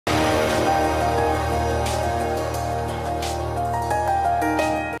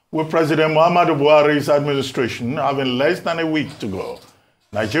With President Muhammadu Buhari's administration having less than a week to go,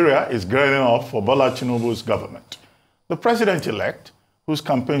 Nigeria is gearing up for Bala Tinubu's government. The president-elect, whose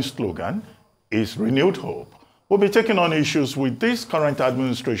campaign slogan is Renewed Hope, will be taking on issues which this current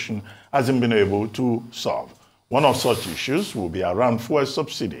administration hasn't been able to solve. One of such issues will be around fuel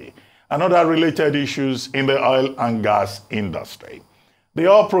subsidy and other related issues in the oil and gas industry. The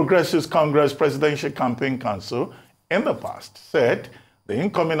All Progressives Congress Presidential Campaign Council in the past said the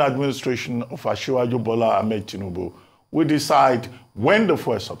incoming administration of Asiwaju Bola Ahmed Tinubu will decide when the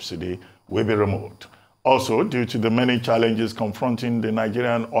fuel subsidy will be removed. Also, due to the many challenges confronting the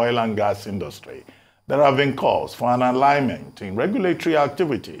Nigerian oil and gas industry, there have been calls for an alignment in regulatory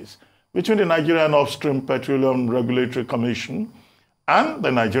activities between the Nigerian Upstream Petroleum Regulatory Commission and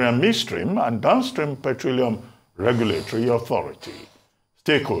the Nigerian Midstream and Downstream Petroleum Regulatory Authority.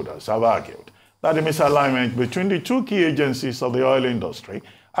 Stakeholders have argued that the misalignment between the two key agencies of the oil industry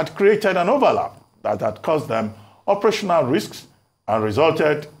had created an overlap that had caused them operational risks and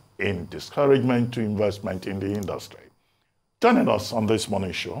resulted in discouragement to investment in the industry. Joining us on this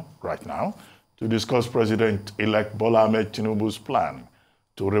morning show right now to discuss President-elect Bola Ahmed Tinubu's plan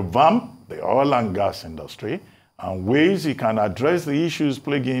to revamp the oil and gas industry and ways he can address the issues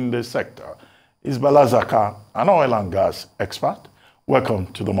plaguing the sector is Bala Zaka, an oil and gas expert.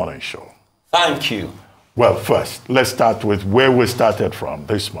 Welcome to the morning show. Thank you. Well, first, let's start with where we started from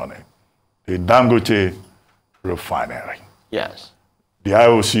this morning, the Dangote Refinery. Yes. The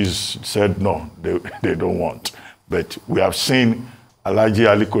IOCs said no, they don't want. But we have seen Alhaji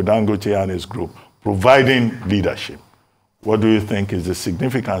Aliko Dangote and his group providing leadership. What do you think is the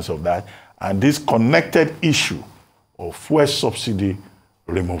significance of that and this connected issue of fuel subsidy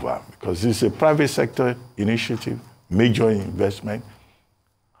removal? Because this is a private sector initiative, major investment.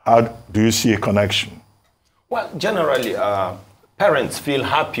 How do you see a connection? Well, generally, parents feel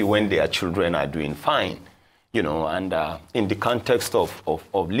happy when their children are doing fine, you know, and in the context of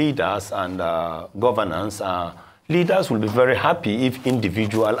leaders and governance, leaders will be very happy if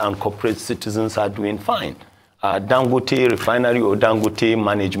individual and corporate citizens are doing fine. Dangote Refinery or Dangote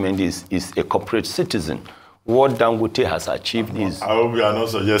management is a corporate citizen. What Dangote has achieved is... I hope you are not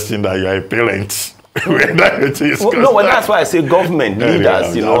suggesting that you are a parent. No, well, that's why I say government,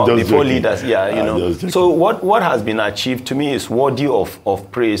 leaders, you know, before leaders, yeah, you know. So what has been achieved to me is worthy of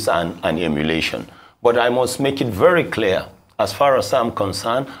praise and emulation. But I must make it very clear, as far as I'm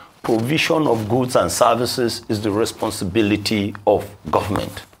concerned, provision of goods and services is the responsibility of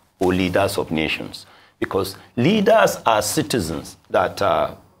government or leaders of nations. Because leaders are citizens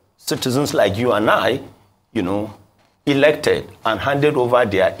that citizens like you and I, you know, elected and handed over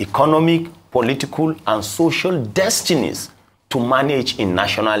their economic, political, and social destinies to manage in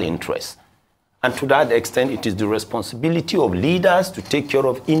national interest. And to that extent, it is the responsibility of leaders to take care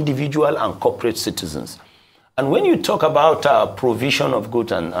of individual and corporate citizens. And when you talk about provision of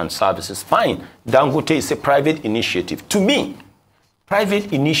goods and services, fine, Dangote is a private initiative. To me,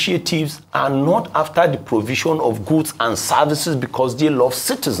 private initiatives are not after the provision of goods and services because they love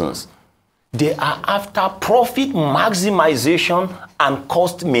citizens. They are after profit maximization and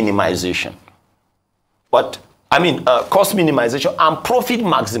cost minimization. But, I mean, cost minimization and profit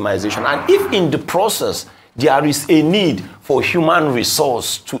maximization. And if in the process there is a need for human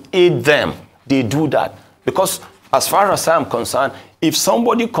resource to aid them, they do that. Because as far as I'm concerned, if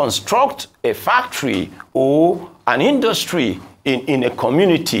somebody constructs a factory or an industry in a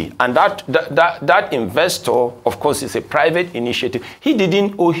community, and that investor, of course, is a private initiative, he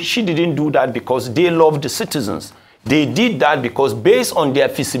didn't or she didn't do that because they love the citizens. They did that because based on their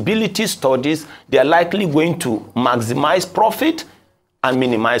feasibility studies, they are likely going to maximize profit and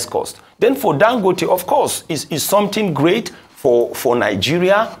minimize cost. Then for Dangote, of course, is something great for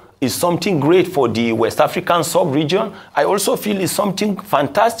Nigeria, is something great for the West African sub-region. I also feel it's something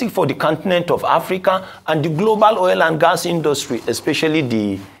fantastic for the continent of Africa and the global oil and gas industry, especially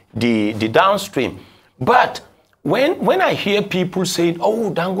the downstream. But when I hear people saying,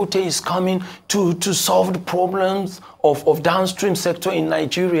 oh, Dangote is coming to solve the problems of downstream sector in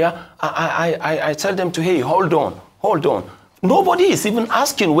Nigeria, I tell them to, hey, hold on. Nobody is even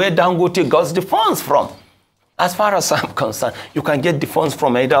asking where Dangote got the funds from. As far as I'm concerned, you can get the funds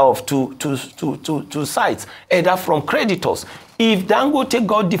from either of two sides, either from creditors. If Dangote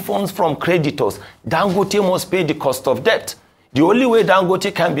got the funds from creditors, Dangote must pay the cost of debt. The only way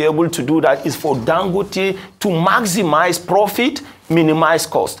Dangote can be able to do that is for Dangote to maximize profit, minimize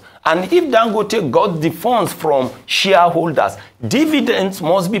cost. And if Dangote got the funds from shareholders, dividends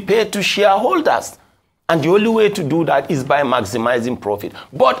must be paid to shareholders. And the only way to do that is by maximizing profit.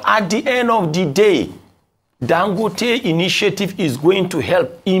 But at the end of the day, Dangote initiative is going to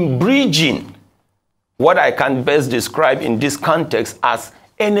help in bridging what I can best describe in this context as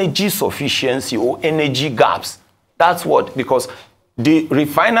energy sufficiency or energy gaps. That's what, because the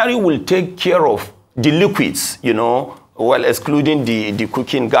refinery will take care of the liquids, you know, well, excluding the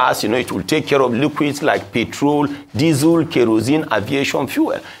cooking gas, you know, it will take care of liquids like petrol, diesel, kerosene, aviation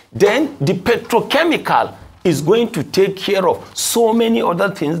fuel. Then the petrochemical is going to take care of so many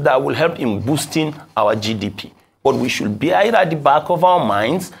other things that will help in boosting our GDP. But we should bear at the back of our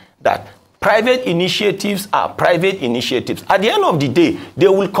minds that private initiatives are private initiatives. At the end of the day, they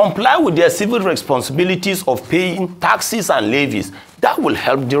will comply with their civil responsibilities of paying taxes and levies. That will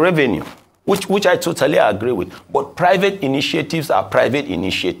help the revenue, which I totally agree with. But private initiatives are private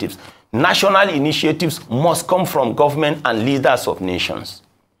initiatives. National initiatives must come from government and leaders of nations.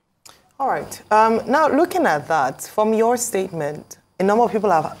 All right. Now, looking at that, from your statement, a number of people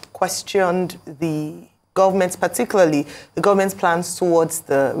have questioned the government's, particularly the government's plans towards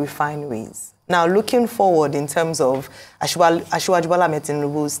the refineries. Now, looking forward in terms of Asiwaju Bola Ahmed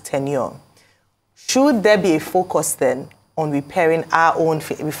Tinubu's tenure, should there be a focus then on repairing our own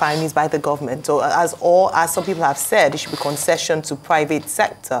refineries by the government, or as some people have said, it should be concession to private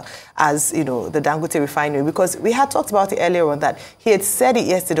sector, as you know, the Dangote refinery? Because we had talked about it earlier on that he had said it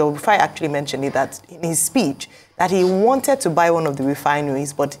yesterday, or before I actually mentioned it, that in his speech, that he wanted to buy one of the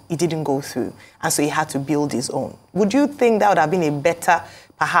refineries, but it didn't go through, and so he had to build his own. Would you think that would have been a better,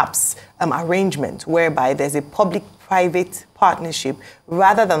 perhaps, arrangement whereby there's a public-private partnership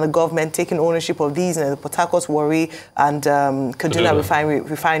rather than the government taking ownership of these, the Port Harcourt, Warri, and Kaduna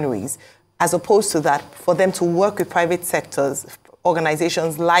refineries, as opposed to that, for them to work with private sectors,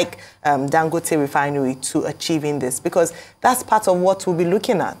 organizations like Dangote Refinery to achieving this? Because that's part of what we'll be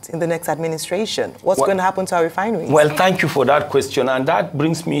looking at in the next administration. What's going to happen to our refineries? Well, thank you for that question. And that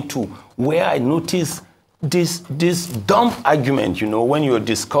brings me to where I notice this dumb argument, you know, when you're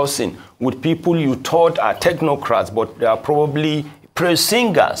discussing with people you thought are technocrats, but they are probably praise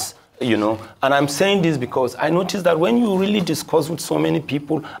singers, you know. And I'm saying this because I noticed that when you really discuss with so many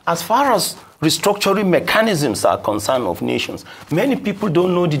people, as far as restructuring mechanisms are concerned of nations, many people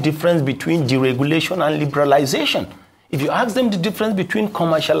don't know the difference between deregulation and liberalization. If you ask them the difference between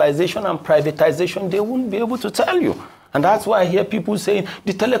commercialization and privatization, they wouldn't be able to tell you. And that's why I hear people saying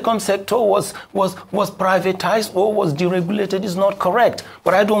the telecom sector was privatized or was deregulated. Is not correct.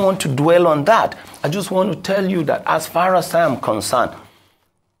 But I don't want to dwell on that. I just want to tell you that as far as I am concerned,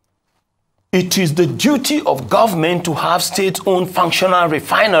 it is the duty of government to have state-owned functional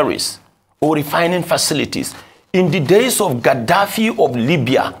refineries or refining facilities. In the days of Gaddafi of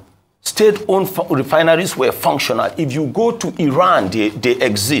Libya, state-owned refineries were functional. If you go to Iran, they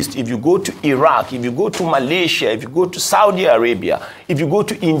exist. If you go to Iraq, if you go to Malaysia, if you go to Saudi Arabia, if you go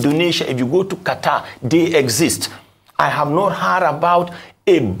to Indonesia, if you go to Qatar, they exist. I have not heard about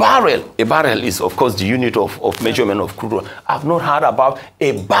a barrel. A barrel is, of course, the unit of measurement of crude oil. I have not heard about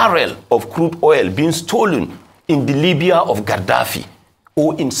a barrel of crude oil being stolen in the Libya of Gaddafi,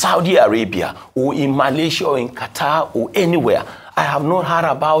 or in Saudi Arabia, or in Malaysia, or in Qatar, or anywhere. I have not heard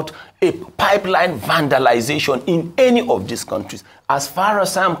about a pipeline vandalization in any of these countries. As far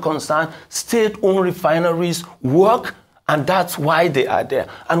as I'm concerned, state-owned refineries work, and that's why they are there.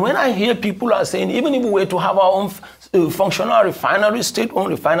 And when I hear people are saying, even if we were to have our own functional refineries,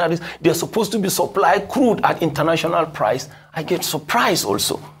 state-owned refineries, they're supposed to be supplied crude at international price, I get surprised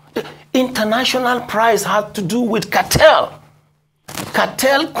also. The international price has to do with cartel.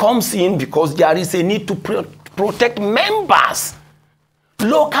 Cartel comes in because there is a need to protect members.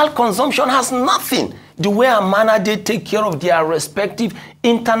 Local consumption has nothing. The way and manner they take care of their respective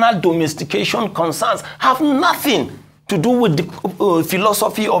internal domestication concerns have nothing to do with the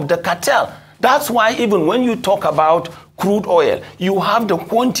philosophy of the cartel. That's why even when you talk about crude oil, you have the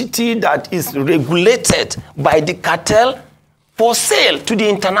quantity that is regulated by the cartel for sale to the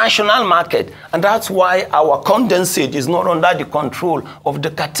international market. And that's why our condensate is not under the control of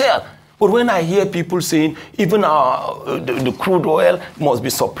the cartel. But when I hear people saying even the crude oil must be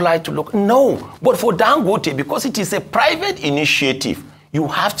supplied to local, no. But for Dangote, because it is a private initiative, you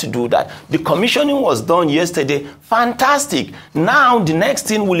have to do that. The commissioning was done yesterday. Fantastic. Now the next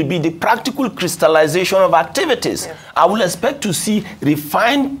thing will be the practical crystallization of activities. Yes. I will expect to see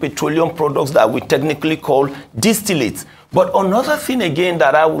refined petroleum products that we technically call distillates. But another thing again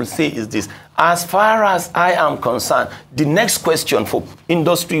that I will say is this. As far as I am concerned, the next question for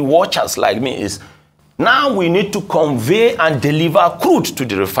industry watchers like me is, now we need to convey and deliver crude to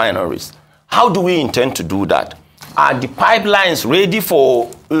the refineries. How do we intend to do that? Are the pipelines ready for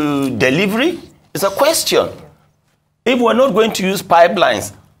delivery? It's a question. If we're not going to use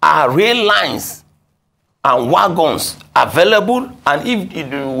pipelines, are rail lines and wagons available, and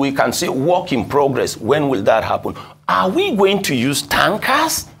if we can say work in progress, when will that happen? Are we going to use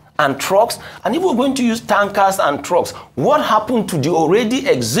tankers and trucks? And if we're going to use tankers and trucks, what happened to the already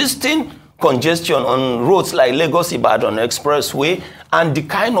existing congestion on roads like Lagos-Ibadan Expressway and the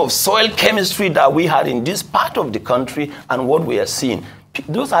kind of soil chemistry that we had in this part of the country and what we are seeing?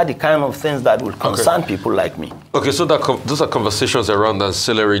 Those are the kind of things that will concern people like me. Okay, so those are conversations around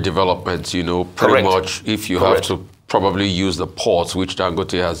ancillary development, you know, pretty much if you have to probably use the ports, which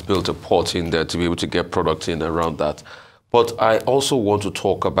Dangote has built a port in there to be able to get products in around that. But I also want to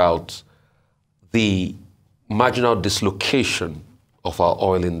talk about the marginal dislocation of our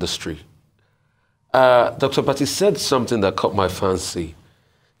oil industry. Dr. Patti said something that caught my fancy.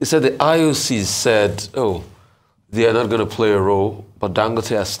 He said the IOC said, oh, they are not going to play a role, but Dangote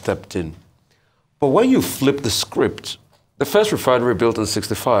has stepped in. But when you flip the script, the first refinery built in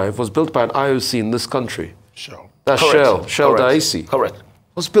 '65 was built by an IOC in this country. Shell. That's Shell Daisy. Correct. It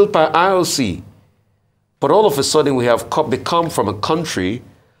was built by IOC. But all of a sudden we have become from a country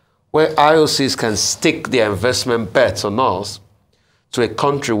where IOCs can stick their investment bets on us to a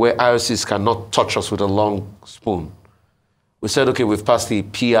country where IOCs cannot touch us with a long spoon. We said, okay, we've passed the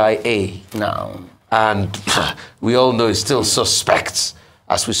PIA now. And we all know it's still suspect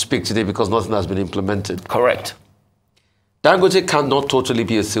as we speak today because nothing has been implemented. Correct. Dangote cannot totally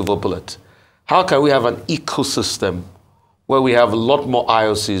be a silver bullet. How can we have an ecosystem where we have a lot more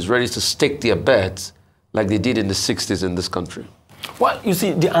IOCs ready to stake their bets like they did in the 60s in this country? Well, you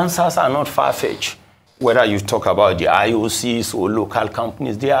see, the answers are not far-fetched. Whether you talk about the IOCs or local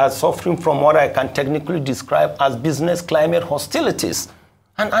companies, they are suffering from what I can technically describe as business climate hostilities.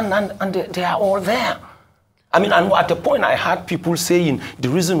 And they are all there. I mean, and at a point I had people saying the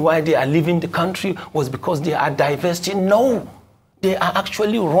reason why they are leaving the country was because they are divesting. No, they are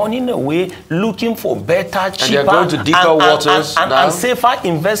actually running away, looking for better, cheaper, and they are going to deeper waters and safer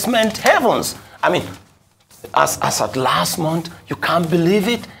investment havens. I mean, as at last month, you can't believe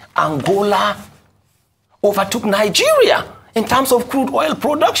it, Angola overtook Nigeria in terms of crude oil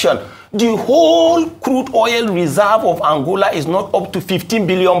production. The whole crude oil reserve of Angola is not up to 15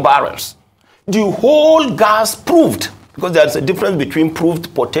 billion barrels. The whole gas proved, because there's a difference between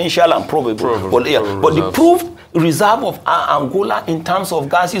proved potential and probable. But the proved reserve of Angola in terms of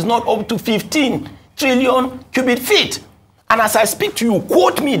gas is not up to 15 trillion cubic feet. And as I speak to you,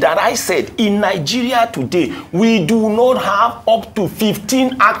 quote me that I said, in Nigeria today, we do not have up to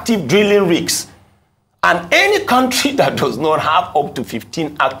 15 active drilling rigs. And any country that does not have up to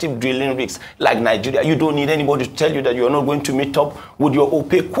 15 active drilling rigs like Nigeria, you don't need anybody to tell you that you're not going to meet up with your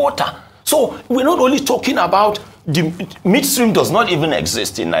OPEC quota. So we're not only talking about the midstream does not even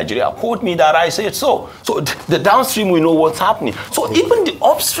exist in Nigeria. Quote me that I said so. So the downstream, we know what's happening. So even the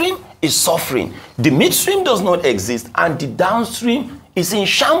upstream is suffering. The midstream does not exist, and the downstream is in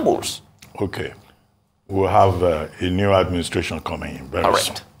shambles. Okay. We'll have a new administration coming in very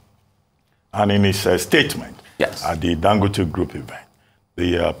soon. And in his statement at the Dangote Group event,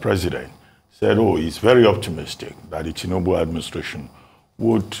 the president said, oh, he's very optimistic that the Tinubu administration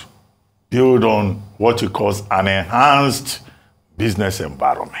would build on what he calls an enhanced business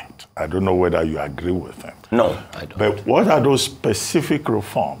environment. I don't know whether you agree with him. No, I don't. But what are those specific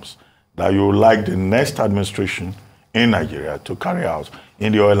reforms that you would like the next administration in Nigeria to carry out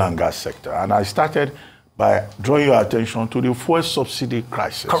in the oil and gas sector? And I started by drawing your attention to the fuel subsidy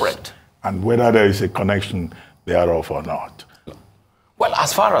crisis. Correct. And whether there is a connection thereof or not. Well,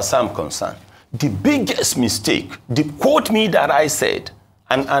 as far as I'm concerned, the biggest mistake, quote me that I said,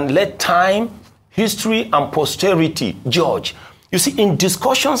 and let time, history, and posterity judge. You see, in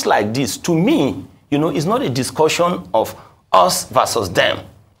discussions like this, to me, you know, it's not a discussion of us versus them.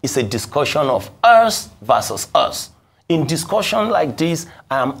 It's a discussion of us versus us. In discussion like this,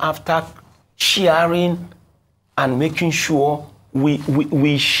 I am after sharing and making sure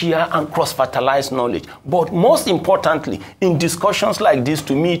we share and cross-fertilize knowledge. But most importantly, in discussions like this,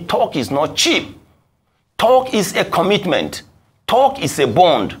 to me, talk is not cheap. Talk is a commitment. Talk is a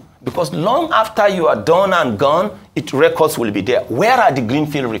bond. Because long after you are done and gone, records will be there. Where are the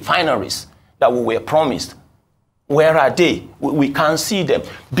greenfield refineries that we were promised? Where are they? We can't see them.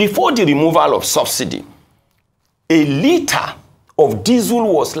 Before the removal of subsidy, a liter of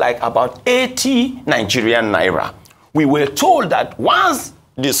diesel was like about 80 Nigerian naira. We were told that once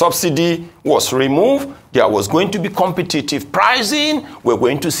the subsidy was removed, there was going to be competitive pricing, we're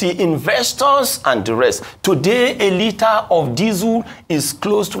going to see investors and the rest. Today, a liter of diesel is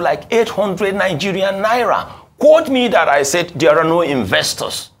close to like 800 Nigerian naira. Quote me that I said there are no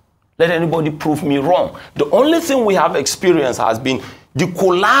investors. Let anybody prove me wrong. The only thing we have experienced has been the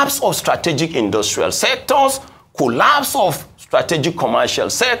collapse of strategic industrial sectors, collapse of strategic commercial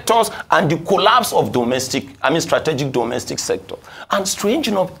sectors, and the collapse of strategic domestic sector. And strange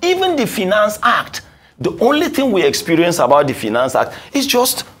enough, even the Finance Act, the only thing we experience about the Finance Act is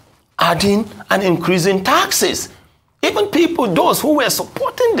just adding and increasing taxes. Even people, those who were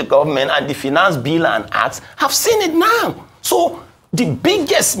supporting the government and the Finance Bill and Acts, have seen it now. So the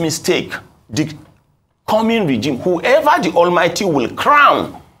biggest mistake, the coming regime, whoever the Almighty will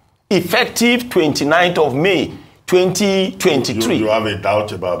crown, effective 29th of May, 2023. You have a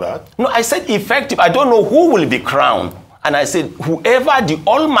doubt about that? No, I said effective. I don't know who will be crowned. And I said, whoever the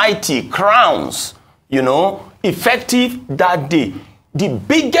Almighty crowns, effective that day, the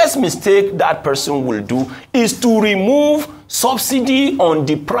biggest mistake that person will do is to remove subsidy on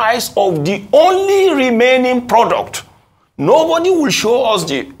the price of the only remaining product. Nobody will show us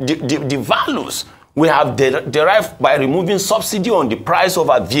the values we have derived by removing subsidy on the price of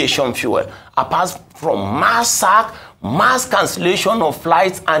aviation fuel, apart from mass sack, mass cancellation of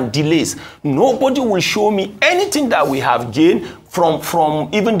flights and delays. Nobody will show me anything that we have gained from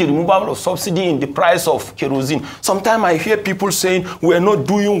even the removal of subsidy in the price of kerosene. Sometimes I hear people saying we are not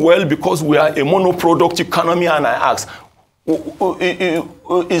doing well because we are a monoproduct economy, and I ask,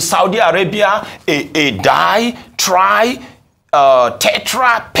 is Saudi Arabia a di, tri,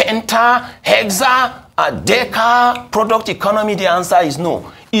 tetra, penta, hexa, deca product economy? The answer is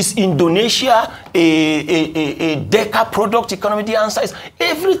no. Is Indonesia a deca product economy? The answer is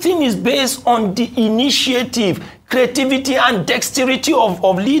everything is based on the initiative, creativity, and dexterity of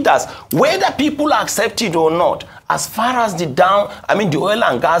leaders, whether people accept it or not. As far as the oil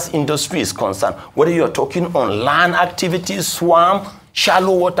and gas industry is concerned, whether you're talking on land activities, swamp,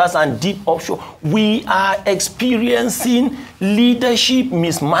 shallow waters, and deep offshore, we are experiencing leadership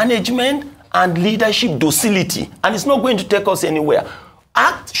mismanagement and leadership docility, and it's not going to take us anywhere.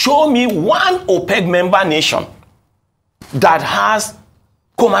 Show me one OPEC member nation that has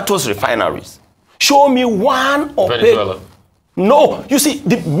comatose refineries. Show me one OPEC. Venezuela. No, you see,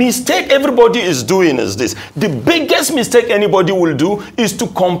 the mistake everybody is doing is this. The biggest mistake anybody will do is to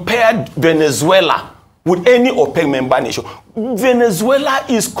compare Venezuela with any OPEC member nation. Venezuela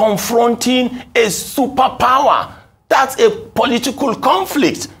is confronting a superpower. That's a political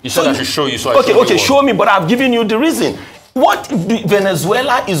conflict. You said I should show you. So okay, show me, but I've given you the reason. What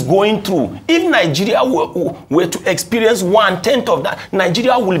Venezuela is going through, if Nigeria were to experience 1/10 of that,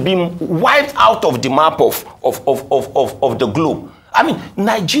 Nigeria will be wiped out of the map of the globe. I mean,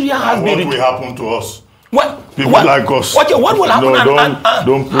 Nigeria has been... What will happen to us? People what, like us. Okay, what will happen? No,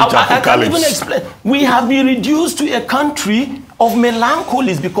 don't preach apocalypse. I can't even explain. We have been reduced to a country of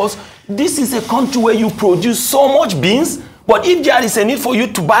melancholies because this is a country where you produce so much beans. But if there is a need for you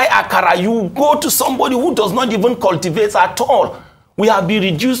to buy akara, you go to somebody who does not even cultivate at all. We have been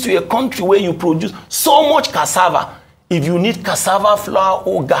reduced to a country where you produce so much cassava. If you need cassava flour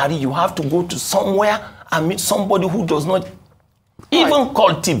or gari, you have to go to somewhere and meet somebody who does not even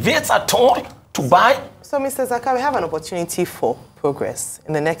cultivate at all to buy. So, Mr. Zaka, we have an opportunity for progress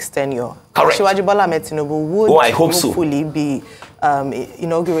in the next tenure. Correct. Bala would hopefully be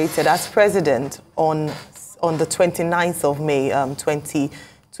inaugurated as president on the 29th of May,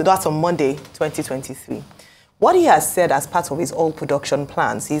 so that's on Monday, 2023. What he has said as part of his oil production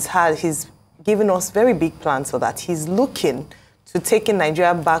plans, he's given us very big plans for that. He's looking to taking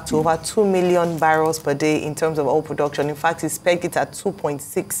Nigeria back to over 2 million barrels per day in terms of oil production. In fact, he's pegged it at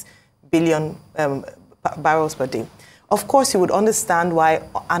 2.6 billion barrels per day. Of course, you would understand why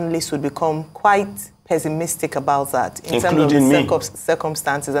analysts would become quite pessimistic about that in terms of the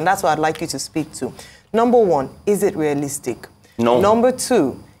circumstances, and that's what I'd like you to speak to. Number one, is it realistic? No. Number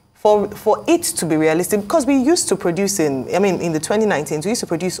two, for it to be realistic, because we used to produce in the 2019s, we used to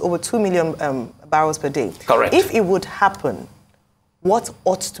produce over 2 million barrels per day. Correct. If it would happen, what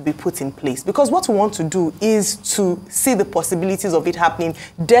ought to be put in place? Because what we want to do is to see the possibilities of it happening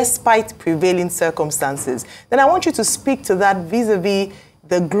despite prevailing circumstances. Then I want you to speak to that vis-a-vis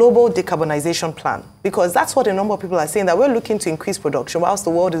the global decarbonization plan, because that's what a number of people are saying, that we're looking to increase production whilst the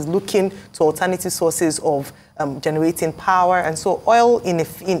world is looking to alternative sources of generating power. And so oil, in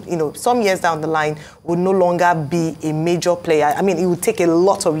some years down the line, would no longer be a major player. I mean, it would take a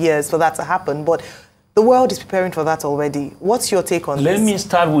lot of years for that to happen, but the world is preparing for that already. What's your take on this? Let me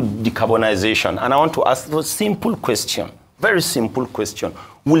start with decarbonization, and I want to ask a simple question, very simple question.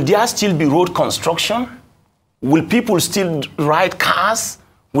 Will there still be road construction? Will people still ride cars?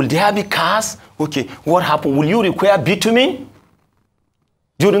 Will there be cars? Okay, what happened? Will you require bitumen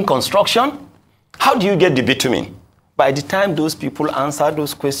during construction? How do you get the bitumen? By the time those people answer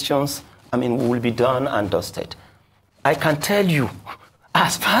those questions, we will be done and dusted. I can tell you,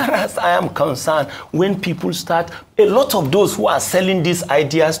 As far as I am concerned, when people start, a lot of those who are selling these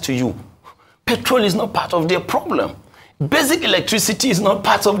ideas to you, petrol is not part of their problem. Basic electricity is not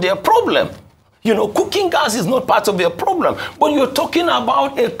part of their problem. You know, cooking gas is not part of their problem. But you're talking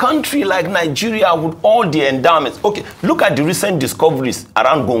about a country like Nigeria with all the endowments. Okay, look at the recent discoveries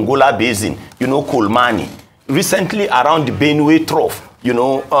around Gongola Basin, you know, Kolmani. Recently around the Benue Trough, you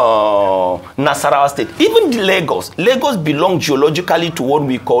know, Nasarawa State. Even the Lagos. Lagos belongs geologically to what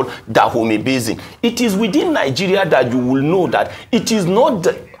we call Dahomey Basin. It is within Nigeria that you will know that it is not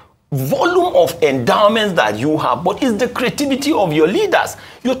the volume of endowments that you have, but it's the creativity of your leaders.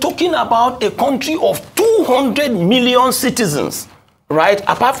 You're talking about a country of 200 million citizens, right?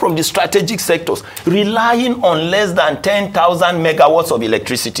 Apart from the strategic sectors, relying on less than 10,000 megawatts of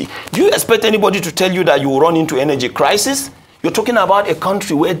electricity. Do you expect anybody to tell you that you will run into energy crisis? You're talking about a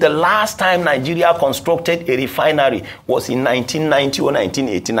country where the last time Nigeria constructed a refinery was in 1990 or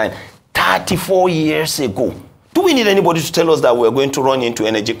 1989, 34 years ago. Do we need anybody to tell us that we're going to run into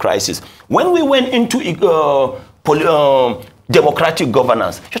energy crisis? When we went into democratic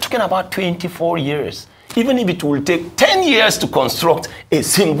governance, you're talking about 24 years. Even if it will take 10 years to construct a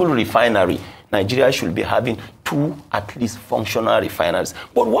single refinery, Nigeria should be having 2 at least functional refineries.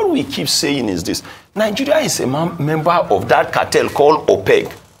 But what we keep saying is this: Nigeria is a member of that cartel called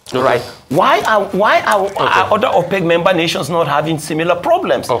OPEC. Okay. Right? Why are other OPEC member nations not having similar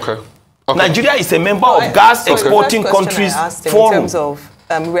problems? Okay. Nigeria is a member of gas exporting countries forum. In terms of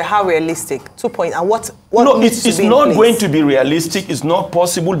how realistic, 2 points, and what no, it's not going to be realistic. It's not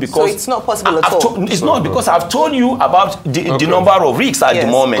possible because... So it's not possible at all? It's not, because I've told you about the number of rigs at the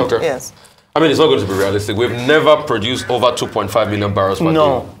moment. Okay. Yes. I mean, it's not going to be realistic. We've never produced over 2.5 million barrels per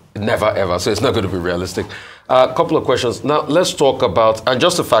day. Never, ever. So it's not going to be realistic. A couple of questions. Now, let's talk about, and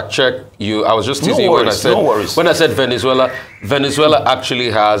just to fact check you, I was just teasing you when I said Venezuela. Venezuela actually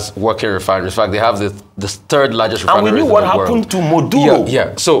has working refineries. In fact, they have the third largest refinery in the world. And we knew what happened to Maduro.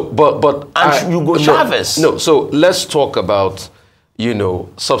 Yeah. So, but and Hugo Chavez. No. So let's talk about, you know,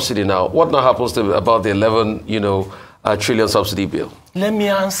 subsidy now. What now happens about the 11, you know, trillion subsidy bill? Let me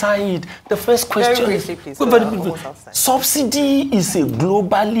answer it. The first question. Very briefly, please. Subsidy is a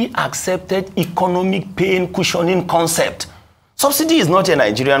globally accepted economic pain cushioning concept. Subsidy is not a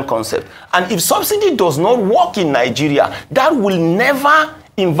Nigerian concept. And if subsidy does not work in Nigeria, that will never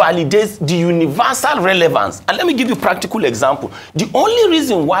invalidate the universal relevance. And let me give you a practical example. The only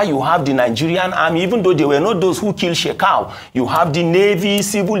reason why you have the Nigerian army, even though they were not those who killed Shekau, you have the Navy,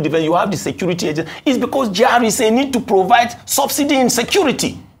 Civil Defense, you have the security agents, is because there is a need to provide subsidy in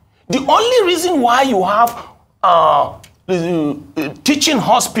security. The only reason why you have teaching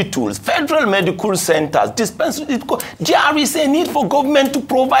hospitals, federal medical centers, dispensaries, there is a need for government to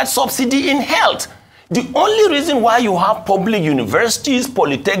provide subsidy in health. The only reason why you have public universities,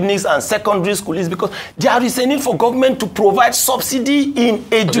 polytechnics, and secondary schools is because there is a need for government to provide subsidy in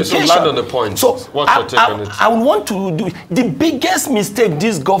education. Okay, so land on the point. So what's your take on it? I want to do the biggest mistake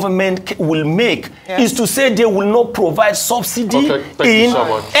this government will make is to say they will not provide subsidy in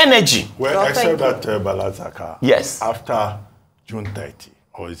energy. Well, except that Bala, Zaka, yes, after June 30,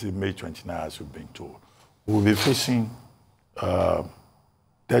 or is it May 29, as we've been told, we'll be facing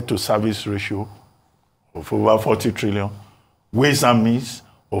debt to service ratio of over 40 trillion, ways and means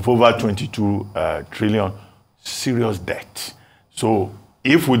of over 22 trillion, serious debt. So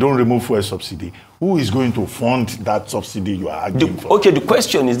if we don't remove fuel subsidy, who is going to fund that subsidy you are arguing for? Okay, the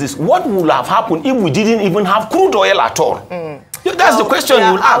question is this: what would have happened if we didn't even have crude oil at all? That's the question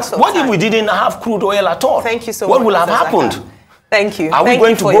you will ask. What if we didn't have crude oil at all? Thank you so much. What will have happened? Thank you. Are we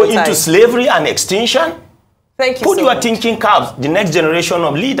going to go into slavery and extinction? Thank you. Put your thinking caps, the next generation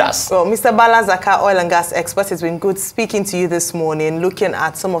of leaders. Well, Mr. Bala, Zaka, oil and gas expert, it's been good speaking to you this morning, looking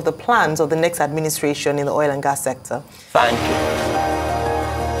at some of the plans of the next administration in the oil and gas sector. Thank you.